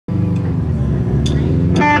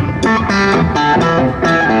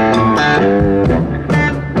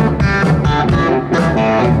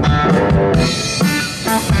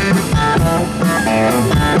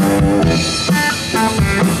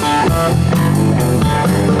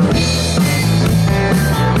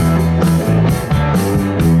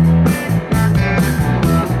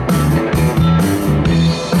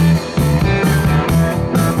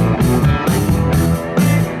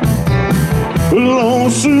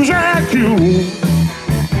Susan Q.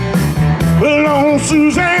 Long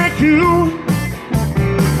Susan Q.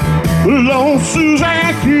 Long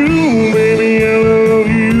Susan Q. Baby, I love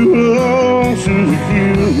you, long Susan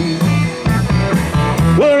Q.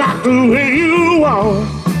 Well, like the way you walk,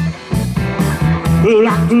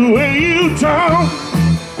 like the way you talk,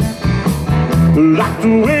 like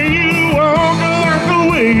the way you walk, like the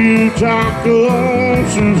way you talk, long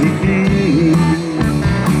Susan Q.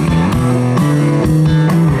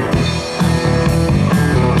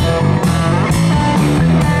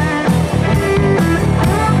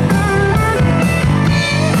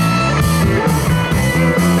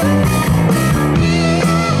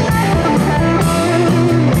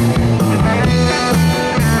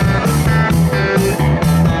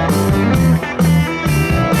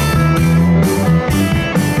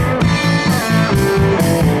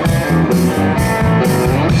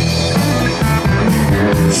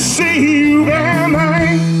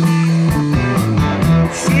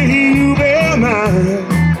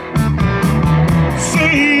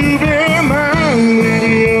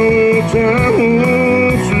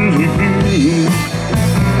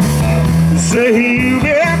 Say you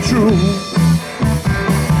be true.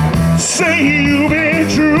 Say you be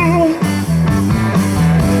true.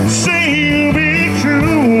 Say you be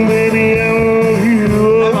true, baby. I love you,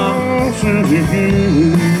 oh, Susie Q.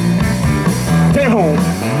 Stay home.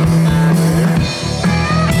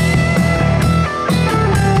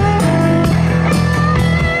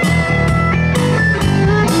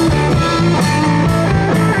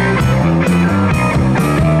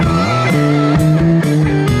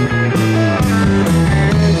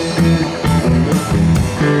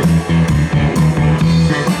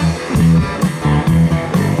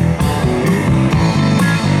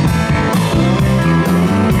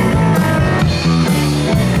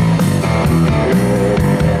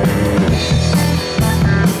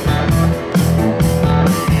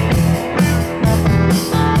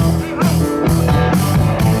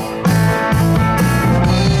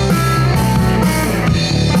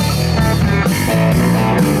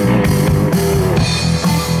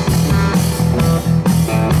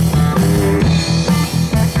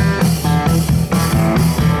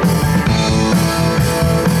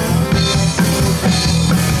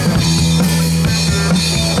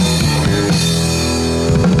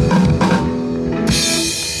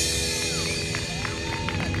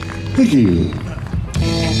 Thank you.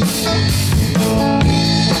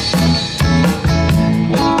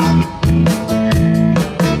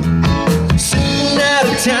 Sitting at a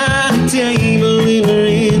tiny table in a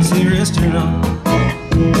fancy restaurant,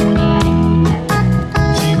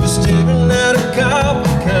 she was staring at a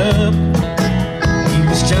coffee cup. He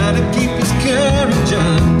was trying to keep his courage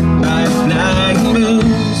up by flying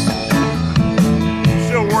moves.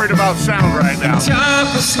 Still worried about sound right now. They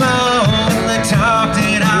talked was slow and they talked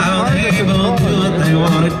it out. They both knew what they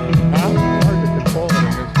wanted.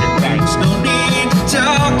 There's no need to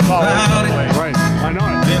talk about it. Right. Why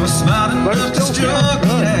not? They were smart enough to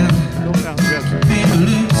struggle and be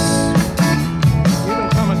loose. Even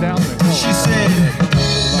coming down there. She said,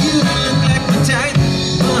 "You look like the type,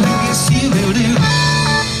 but I guess you will do."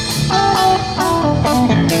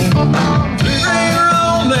 Three-ray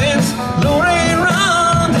romance, low-ray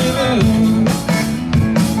rendezvous.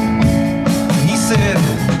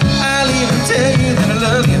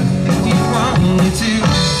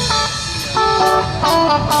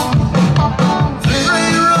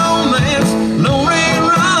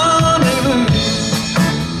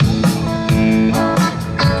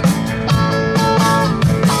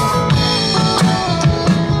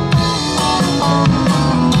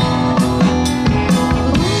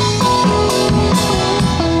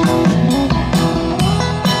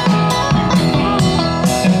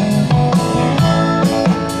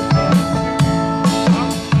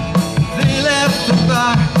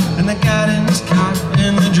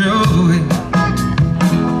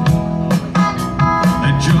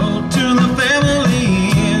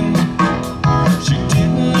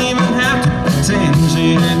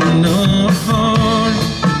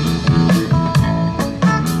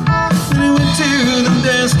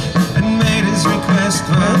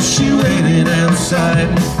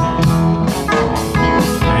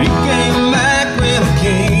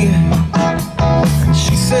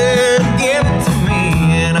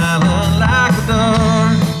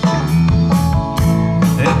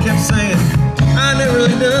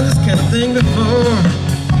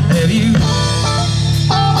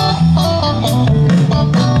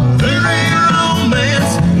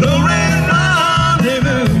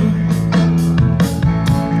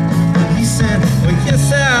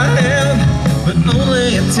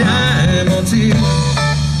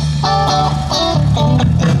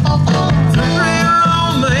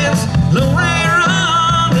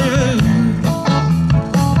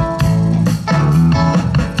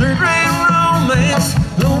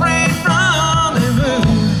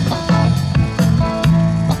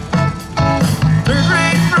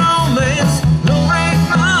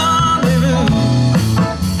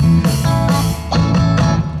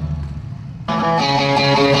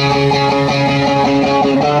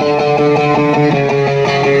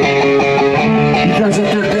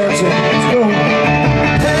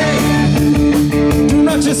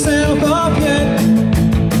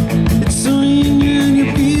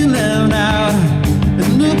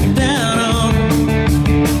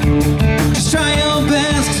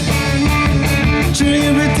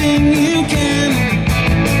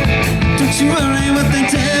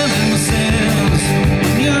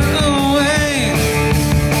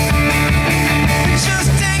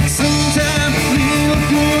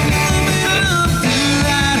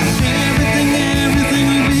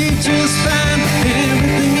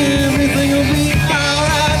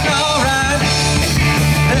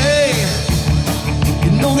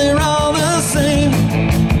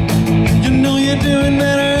 doing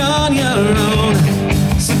better on your own.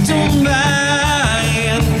 So don't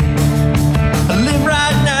mind. Live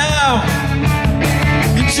right now.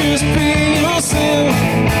 You just be yourself.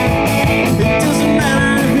 It doesn't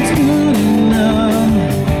matter if it's good enough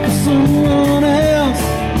for someone else.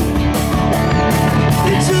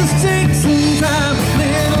 It just takes some time.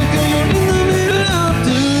 Little girl, you're in the middle of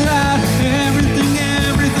the ride. Everything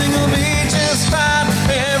will be just fine.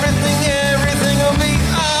 Everything will be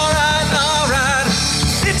alright, alright.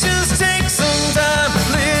 It just takes some time.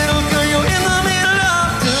 Little girl, you're in the middle of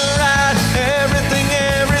the ride. Everything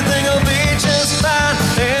will be just fine.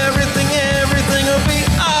 Everything will be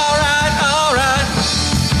alright, alright.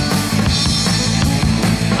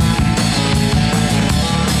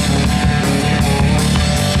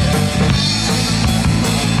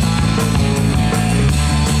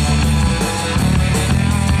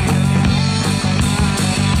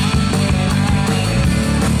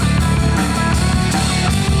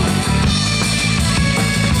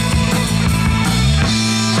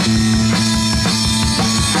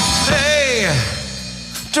 Hey,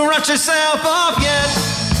 don't write yourself off yet.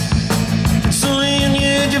 It's only in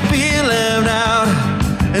you to be left out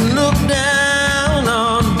and look down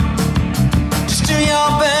on. Just do your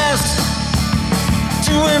best,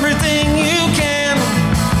 do everything you can,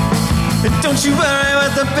 and don't you worry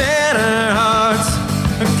what the better hearts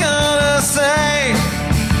are gonna say.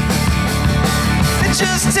 It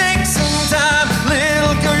just takes some time.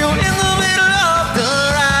 Little girl, you're in the middle of the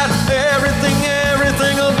ride. Everything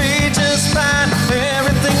will be just fine.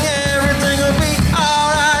 Everything will be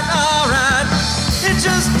alright, alright. It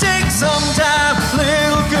just takes some time.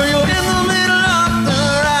 Little girl, you're in the middle of the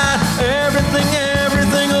ride.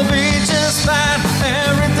 Everything will be just fine.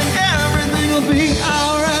 Everything will be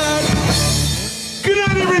alright. Good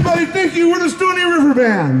night, everybody. Thank you. We're the Stoney River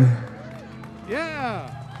Band. Yeah.